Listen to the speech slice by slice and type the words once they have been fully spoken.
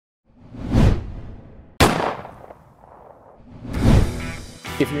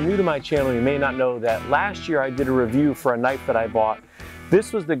If you're new to my channel, you may not know that last year I did a review for a knife that I bought.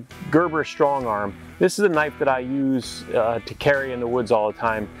 This was the Gerber Strong Arm. This is a knife that I use to carry in the woods all the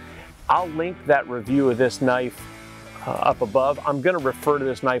time. I'll link that review of this knife up above. I'm going to refer to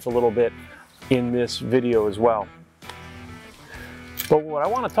this knife a little bit in this video as well. But what I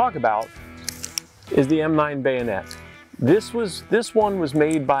want to talk about is the M9 Bayonet. This one was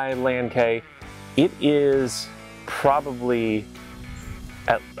made by Lan-Cay. It is probably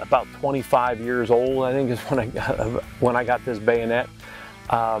at about 25 years old, I think is when I got this bayonet.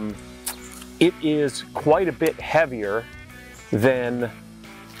 It is quite a bit heavier than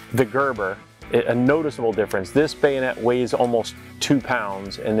the Gerber. A noticeable difference. This bayonet weighs almost 2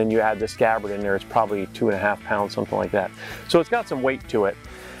 pounds, and then you add the scabbard in there, it's probably 2.5 pounds, something like that. So it's got some weight to it,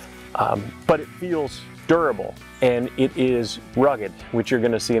 but it feels durable, and it is rugged, which you're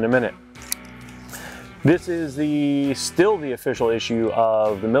going to see in a minute. This is still the official issue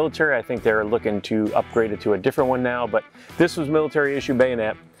of the military. I think they're looking to upgrade it to a different one now, but this was military issue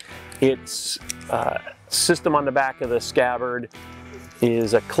bayonet. Its system on the back of the scabbard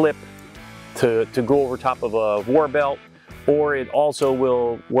is a clip to go over top of a war belt, or it also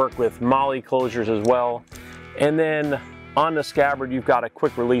will work with molly closures as well. And then on the scabbard you've got a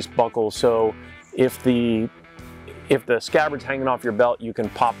quick release buckle, so if the scabbard's hanging off your belt, you can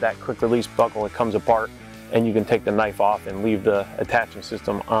pop that quick release buckle, it comes apart, and you can take the knife off and leave the attaching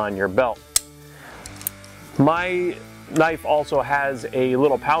system on your belt. My knife also has a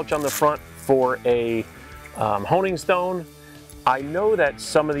little pouch on the front for a honing stone. I know that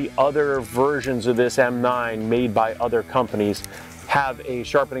some of the other versions of this M9 made by other companies have a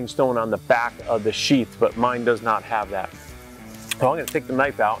sharpening stone on the back of the sheath, but mine does not have that. So I'm going to take the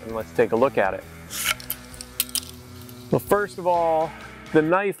knife out and let's take a look at it. Well, first of all, the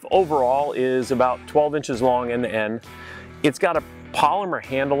knife overall is about 12 inches long end to end. It's got a polymer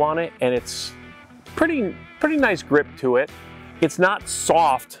handle on it, and it's pretty nice grip to it. It's not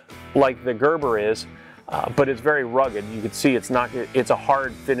soft like the Gerber is, but it's very rugged. You can see it's a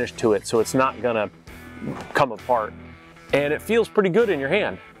hard finish to it, so it's not gonna come apart. And it feels pretty good in your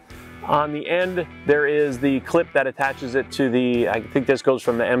hand. On the end, there is the clip that attaches it to I think this goes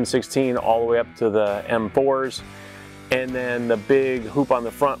from the M16 all the way up to the M4s. And then the big hoop on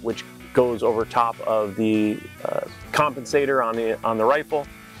the front, which goes over top of the compensator on the rifle.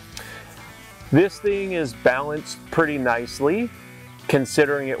 This thing is balanced pretty nicely,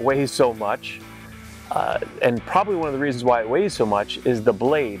 considering it weighs so much. And probably one of the reasons why it weighs so much is the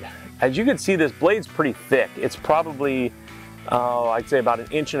blade. As you can see, this blade's pretty thick. It's probably, I'd say about an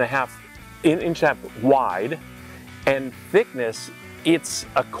inch and a half wide, and thickness, it's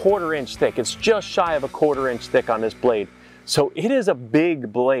a 1/4 inch thick. It's just shy of a 1/4 inch thick on this blade. So it is a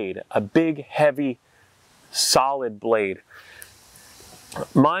big blade, a big, heavy, solid blade.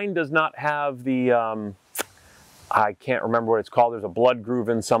 Mine does not have the, I can't remember what it's called. There's a blood groove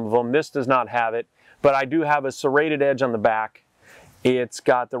in some of them. This does not have it, but I do have a serrated edge on the back. It's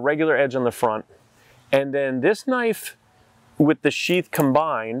got the regular edge on the front. And then this knife with the sheath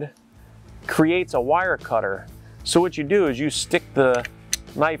combined creates a wire cutter. So what you do is you stick the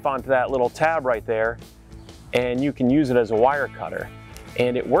knife onto that little tab right there, and you can use it as a wire cutter.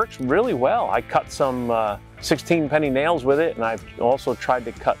 And it works really well. I cut some 16 penny nails with it, and I've also tried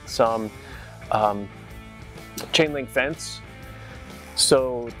to cut some chain link fence.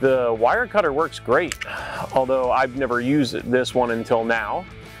 So the wire cutter works great, although I've never used this one until now.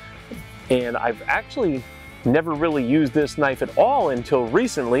 And I've actually never really used this knife at all until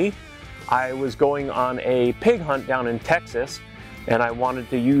recently. I was going on a pig hunt down in Texas, and I wanted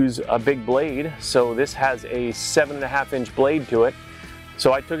to use a big blade, so this has a 7.5 inch blade to it.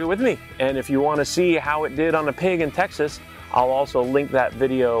 So I took it with me, and if you want to see how it did on a pig in Texas, I'll also link that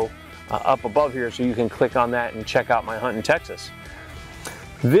video up above here, so you can click on that and check out my hunt in Texas.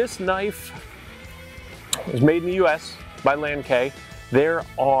 This knife was made in the US by Lan-Cay. There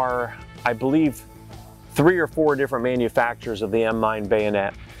are, I believe, 3 or 4 different manufacturers of the M9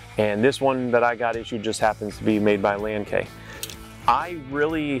 Bayonet. And this one that I got issued just happens to be made by Lan-Cay. I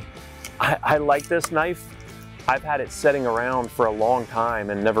like this knife. I've had it sitting around for a long time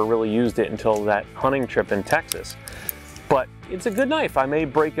and never really used it until that hunting trip in Texas. But it's a good knife. I may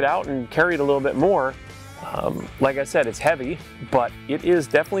break it out and carry it a little bit more. Like I said, it's heavy, but it is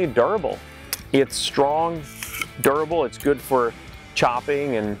definitely durable. It's strong, durable. It's good for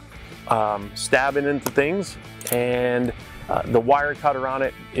chopping and stabbing into things. And the wire cutter on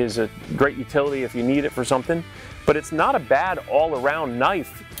it is a great utility if you need it for something, but it's not a bad all-around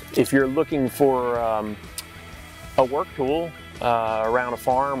knife if you're looking for a work tool around a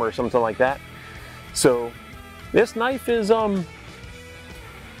farm or something like that. So this knife is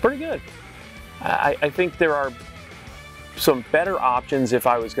pretty good. I think there are some better options if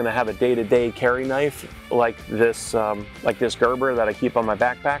I was going to have a day-to-day carry knife like this Gerber that I keep on my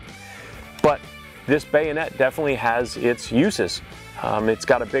backpack. But this bayonet definitely has its uses. It's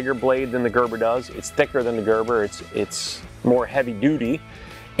got a bigger blade than the Gerber does. It's thicker than the Gerber. It's more heavy duty,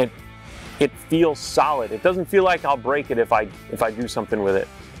 and it feels solid. It doesn't feel like I'll break it if I do something with it.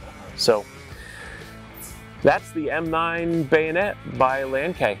 So that's the M9 Bayonet by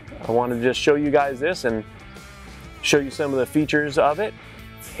Lan-Cay. I wanted to just show you guys this and show you some of the features of it.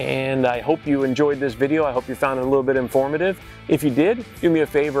 And I hope you enjoyed this video. I hope you found it a little bit informative. If you did, do me a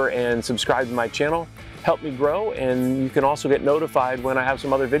favor and subscribe to my channel. Help me grow, and you can also get notified when I have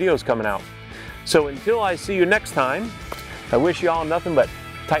some other videos coming out. So until I see you next time, I wish you all nothing but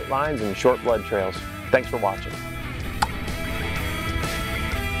tight lines and short blood trails. Thanks for watching.